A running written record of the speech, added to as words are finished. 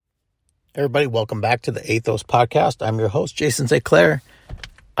Everybody, welcome back to the Athos Podcast. I'm your host, Jason St. Clair.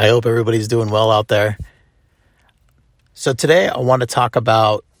 I hope everybody's doing well out there. So today I want to talk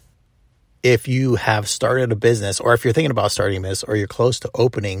about if you have started a business, or if you're thinking about starting this, or you're close to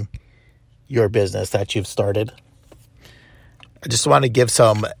opening your business that you've started. I just want to give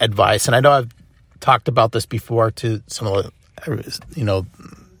some advice. And I know I've talked about this before to some of the,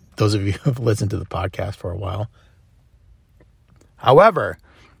 those of you who have listened to the podcast for a while. However,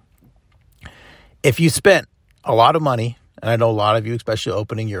 if you spent a lot of money, and I know a lot of you, especially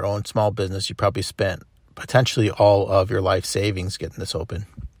opening your own small business, you probably spent potentially all of your life savings getting this open.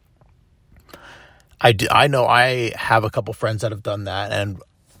 I know I have a couple friends that have done that, and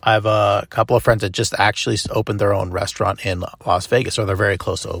I have a couple of friends that just actually opened their own restaurant in Las Vegas, or they're very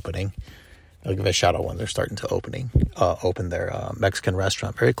close to opening. I'll give a shout out when they're starting to open their Mexican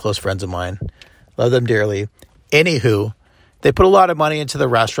restaurant. Very close friends of mine. Love them dearly. Anywho, they put a lot of money into the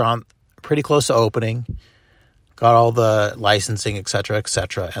restaurant, pretty close to opening, got all the licensing, et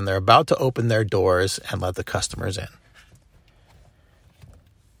cetera, and they're about to open their doors and let the customers in.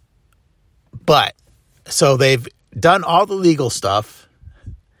 But, so they've done all the legal stuff.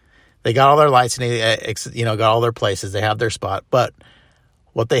 They got all their licensing, got all their places. They have their spot. But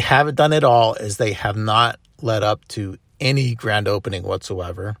what they haven't done at all is they have not led up to any grand opening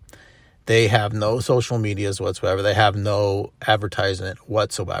whatsoever. They have no social medias whatsoever. They have no advertisement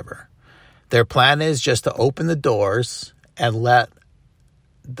whatsoever. Their plan is just to open the doors and let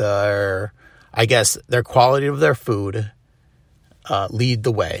their quality of their food lead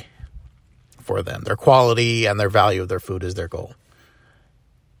the way for them. Their quality and their value of their food is their goal.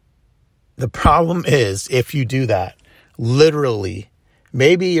 The problem is, if you do that, literally,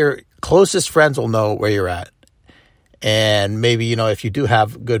 maybe your closest friends will know where you're at. And maybe, if you do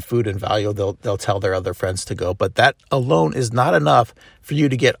have good food and value, they'll tell their other friends to go. But that alone is not enough for you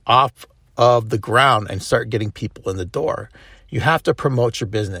to get off of the ground and start getting people in the door. You have to promote your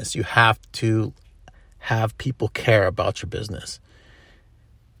business. You have to have people care about your business.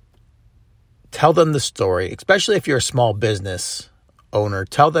 Tell them the story, especially if you're a small business owner.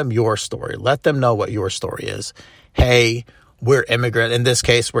 Tell them your story. Let them know what your story is. Hey, we're immigrant. In this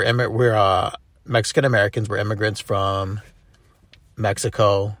case, we're Mexican Americans. We're immigrants from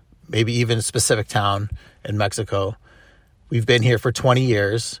Mexico, maybe even a specific town in Mexico. We've been here for 20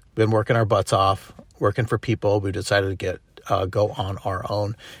 years, been working our butts off, working for people. We decided to go on our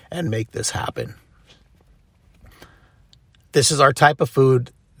own and make this happen. This is our type of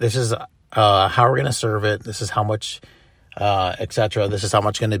food. This is how we're going to serve it. This is how much, etc. This is how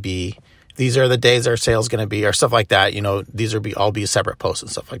much going to be. These are the days our sales going to be, or stuff like that. These are all be separate posts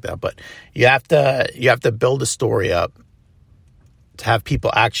and stuff like that. But you have to build a story up to have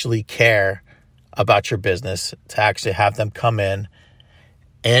people actually care about your business, to actually have them come in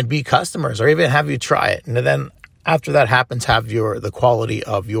and be customers, or even have you try it. And then after that happens, have the quality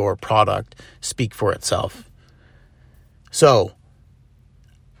of your product speak for itself. So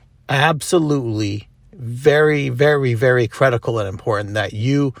absolutely very, very, very critical and important that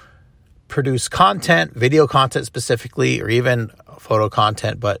you produce content, video content specifically, or even photo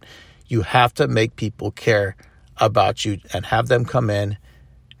content, but you have to make people care about you and have them come in.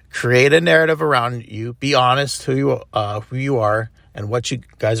 Create a narrative around you. Be honest who you are and what you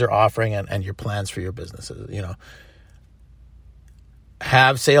guys are offering and your plans for your businesses.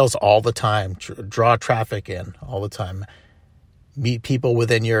 Have sales all the time. Draw traffic in all the time. Meet people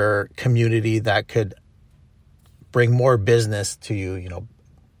within your community that could bring more business to you.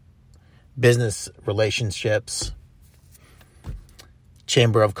 Business relationships,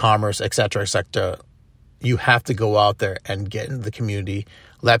 Chamber of Commerce, etc., etc. You have to go out there and get into the community.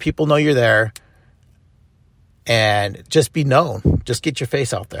 Let people know you're there and just be known. Just get your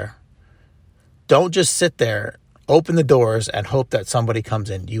face out there. Don't just sit there, open the doors, and hope that somebody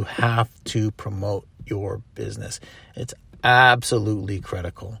comes in. You have to promote your business. It's absolutely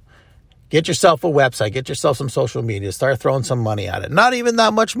critical. Get yourself a website. Get yourself some social media. Start throwing some money at it. Not even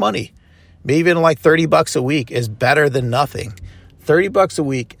that much money. Maybe even like $30 a week is better than nothing. $30 a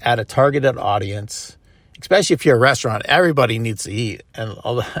week at a targeted audience. Especially if you're a restaurant, everybody needs to eat.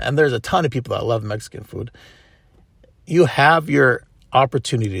 And there's a ton of people that love Mexican food. You have your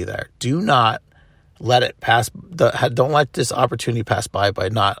opportunity there. Do not let it pass. Don't let this opportunity pass by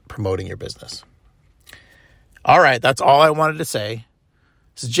not promoting your business. All right, that's all I wanted to say.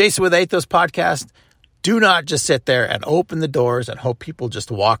 This is Jason with Athos Podcast. Do not just sit there and open the doors and hope people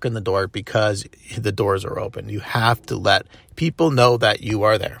just walk in the door because the doors are open. You have to let people know that you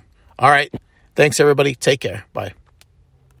are there. All right. Thanks, everybody. Take care. Bye.